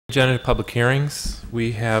Agenda to public hearings.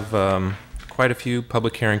 We have quite a few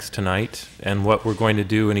public hearings tonight, and what we're going to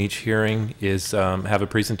do in each hearing is have a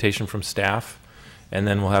presentation from staff, and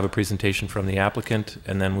then we'll have a presentation from the applicant,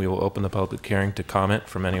 and then we will open the public hearing to comment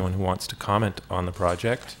from anyone who wants to comment on the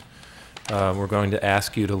project. We're going to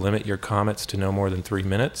ask you to limit your comments to no more than 3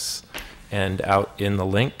 minutes, and out in the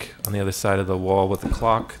link on the other side of the wall with the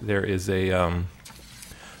clock there is a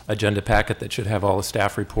agenda packet that should have all the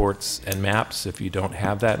staff reports and maps. If you don't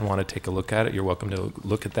have that and want to take a look at it, you're welcome to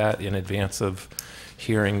look at that in advance of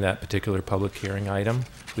hearing that particular public hearing item.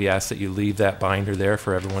 We ask that you leave that binder there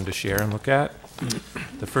for everyone to share and look at.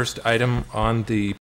 The first item on the